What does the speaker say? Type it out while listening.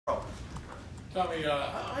Tommy,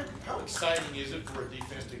 how exciting is it for a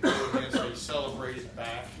defense to go against a celebrated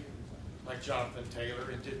back like Jonathan Taylor?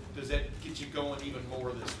 And does that get you going even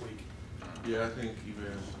more this week? Yeah, I think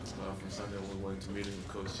even from Sunday when we went to meeting with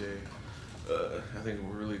Coach Jay, I think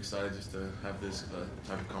we're really excited just to have this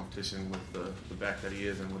type of competition with the back that he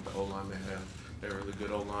is and with the O-line they have. They have a really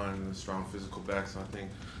good O-line and a strong physical back, so I think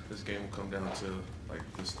this game will come down to like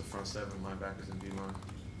just the front seven linebackers and D-line.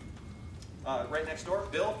 Right next door,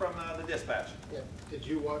 Bill from the Dispatch. Yeah. Did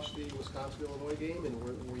you watch the Wisconsin-Illinois game, and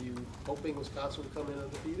were you hoping Wisconsin would come in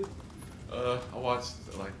undefeated? I watched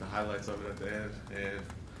like the highlights of it at the end, and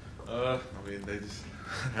I mean they just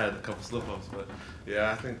had a couple slip-ups, but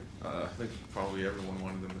yeah, I think probably everyone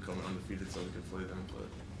wanted them to come in undefeated so we could play them.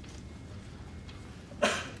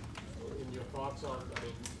 But In your thoughts on, I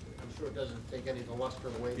mean, I'm sure it doesn't take any of the luster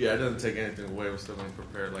away. yeah, it doesn't take anything away. We're still going to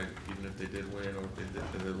prepare, like even if they did win or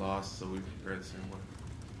if they lost, so we prepare the same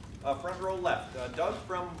way. Front row left, Doug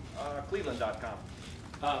from Cleveland.com.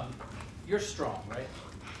 You're strong, right?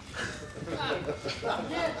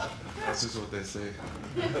 That's just what they say.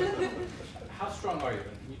 How strong are you?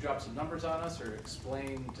 Can you drop some numbers on us or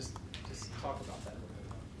explain? Just talk about that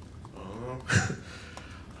a little bit.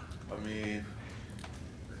 I mean,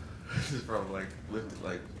 this is probably like lifted,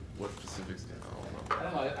 like what specifics? I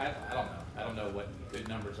don't know. I don't know what good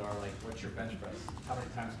numbers are. Like, what's your bench press? How many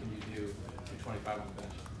times can you do 225 on the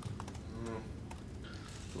bench?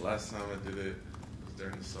 The last time I did it was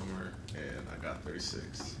during the summer, and I got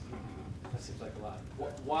 36. That seems like a lot.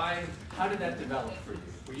 Why? How did that develop for you?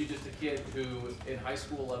 Were you just a kid who, in high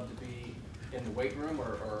school, loved to be in the weight room,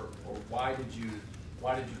 or why did you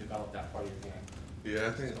develop that part of your game? Yeah,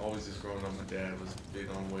 I think always just growing up, my dad was big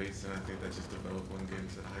on weights, and I think that just developed when getting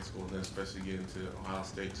to high school, and then especially getting to Ohio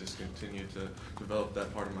State, just continue to develop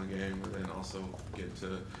that part of my game, and then also get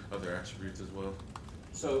to other attributes as well.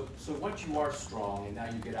 So once you are strong, and now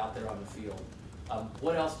you get out there on the field,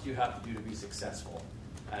 what else do you have to do to be successful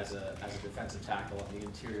as a defensive tackle on the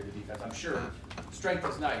interior of the defense? I'm sure strength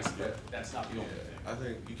is nice, but that's not the only thing. I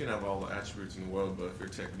think you can have all the attributes in the world, but if your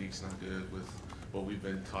technique's not good with what we've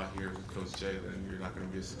been taught here with Coach Jay, then you're not going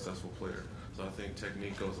to be a successful player. So I think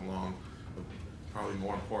technique goes along, probably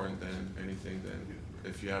more important than anything than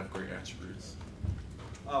if you have great attributes.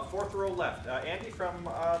 Fourth row left, Andy from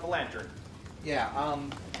the Lantern. Yeah,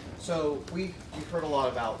 so we've heard a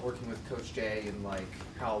lot about working with Coach Jay and like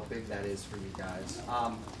how big that is for you guys.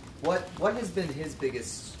 What has been his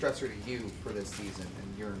biggest stressor to you for this season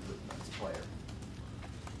and your improvement as a player?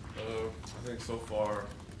 I think so far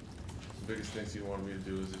the biggest things he wanted me to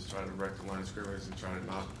do is just try to wreck the line of scrimmage and try to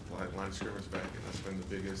knock the line of scrimmage back, and that's been the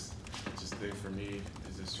biggest thing for me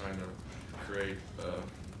is just trying to create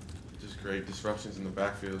disruptions in the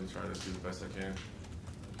backfield and try to do the best I can.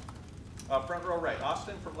 Front row right,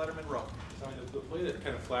 Austin from Letterman Row. The play that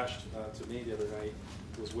kind of flashed to me the other night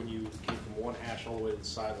was when you came from one hash all the way to the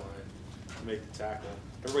sideline to make the tackle.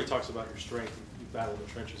 Everybody talks about your strength, you battle in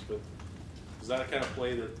the trenches, but is that a kind of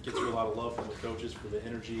play that gets you a lot of love from the coaches for the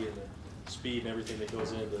energy and the speed and everything that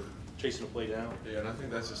goes into chasing a play down? Yeah, and I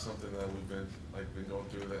think that's just something that we've been going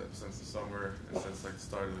through that since the summer and since the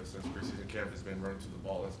start of it, since preseason camp has been running to the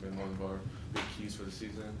ball. That's been one of our big keys for the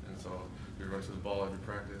season, and so we run to the ball every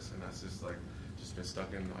practice, and that's just been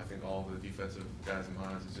stuck in I think all the defensive guys'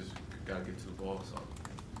 minds. It's just gotta get to the ball. So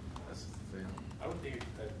that's the thing. I would think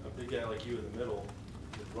a big guy like you in the middle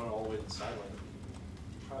would run all the way to the sideline.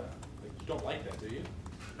 You don't like that, do you?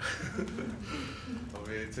 I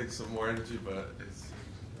mean, it takes some more energy, but it's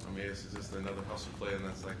just another hustle play, and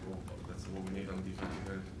that's what we need on the defensive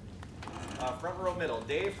end. Front row middle,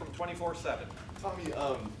 Dave from 24/7. Tommy,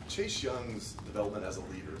 Chase Young's development as a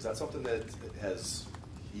leader, is that something that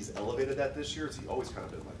he's elevated that this year, or has he always kind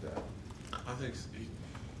of been like that? I think he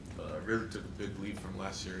really took a big leap from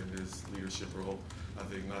last year in his leadership role. I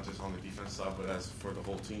think not just on the defense side, but as for the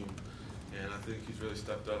whole team. And I think he's really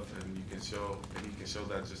stepped up, and he can show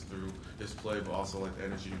that just through his play, but also like the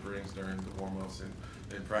energy he brings during the warm-ups and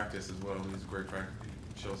in practice as well. He's a great practice.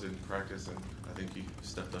 He shows it in practice, and I think he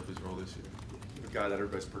stepped up his role this year. The guy that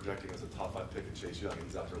everybody's projecting as a top 5 pick in Chase Young, and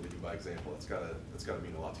he's out there leading by example. It's gotta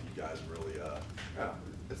mean a lot to you guys, and really,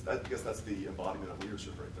 I guess that's the embodiment of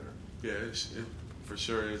leadership right there. Yeah, it for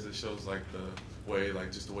sure is. It shows like the way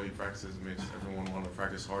he practices makes everyone want to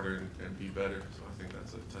practice harder and be better. So I think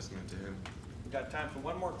that's a testament to him. We've got time for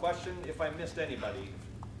one more question. If I missed anybody,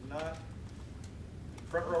 not.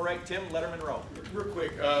 Front row right, Tim, Letterman Row. Real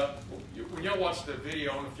quick, when y'all watched the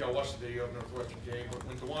video, I don't know if y'all watched the video of Northwestern game, but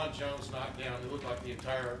when DeJuan Jones knocked down, it looked like the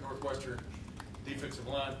entire Northwestern defensive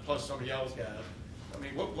line plus some of y'all's guys. I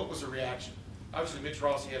mean, what was the reaction? Obviously, Mitch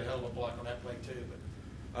Rossi had a hell of a block on that play too, but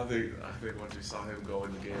I think once we saw him go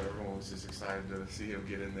in the game, everyone was just excited to see him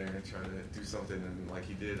get in there and try to do something. And like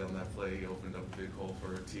he did on that play, he opened up a big hole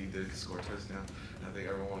for a T to score a touchdown. I think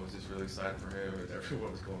everyone was just really excited for him, and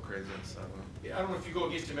everyone was going crazy on the sideline. Yeah, I don't know if you go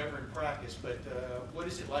against him ever in practice, but what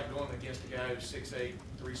is it like going against a guy who's 6'8",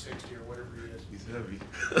 360 or whatever he is? He's heavy.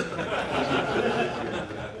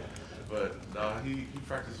 But no, he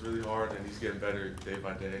practiced really hard, and he's getting better day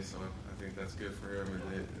by day. So I think that's good for him,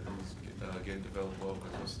 and he's getting developed well by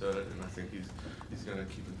Coach Stud, and I think he's going to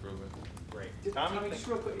keep improving. Great. Tommy, just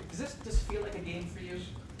real quick, does this just feel like a game for you?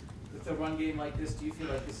 With a run game like this, do you feel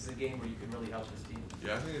like this is a game where you can really help this team?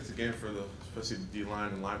 Yeah, I think it's a game for especially the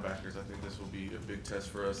D-line and linebackers. I think this will be a big test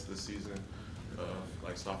for us this season,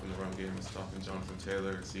 like stopping the run game and stopping Jonathan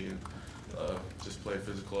Taylor and seeing just play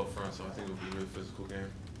physical up front. So I think it will be a really physical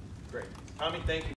game. Great. Tommy, thank you.